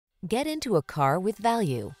Get into a car with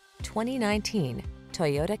value. 2019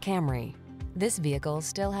 Toyota Camry. This vehicle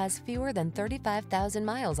still has fewer than 35,000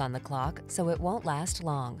 miles on the clock, so it won't last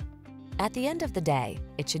long. At the end of the day,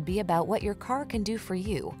 it should be about what your car can do for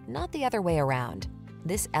you, not the other way around.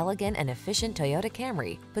 This elegant and efficient Toyota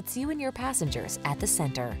Camry puts you and your passengers at the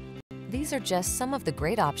center. These are just some of the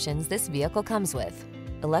great options this vehicle comes with: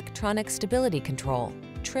 electronic stability control,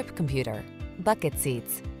 trip computer, bucket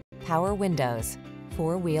seats, power windows,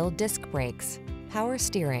 four-wheel disc brakes, power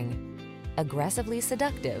steering. Aggressively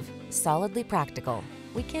seductive, solidly practical.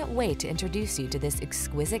 We can't wait to introduce you to this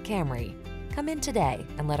exquisite Camry. Come in today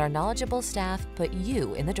and let our knowledgeable staff put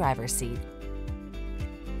you in the driver's seat.